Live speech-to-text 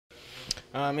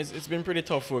It's been pretty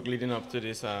tough work leading up to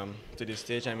this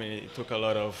stage. I mean, it took a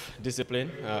lot of discipline,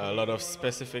 a lot of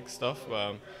specific stuff,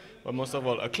 but most of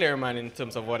all, a clear mind in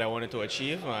terms of what I wanted to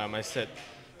achieve. I set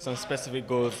some specific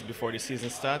goals before the season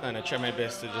start, and I try my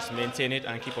best to just maintain it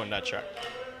and keep on that track.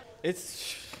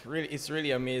 It's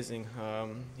really amazing.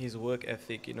 His work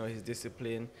ethic, his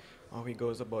discipline, how he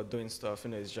goes about doing stuff.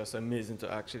 It's just amazing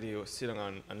to actually sit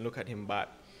down and look at him back.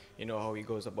 How he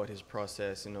goes about his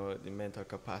process. The mental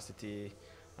capacity.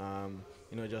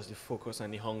 Just the focus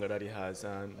and the hunger that he has.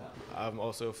 And I'm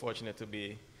also fortunate to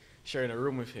be sharing a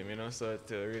room with him. So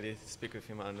to really speak with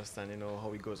him and understand,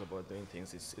 how he goes about doing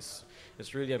things.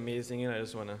 It's really amazing. I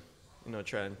just wanna,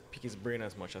 try and pick his brain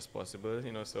as much as possible.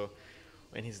 So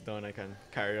when he's done, I can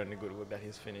carry on the good work that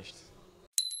he's finished.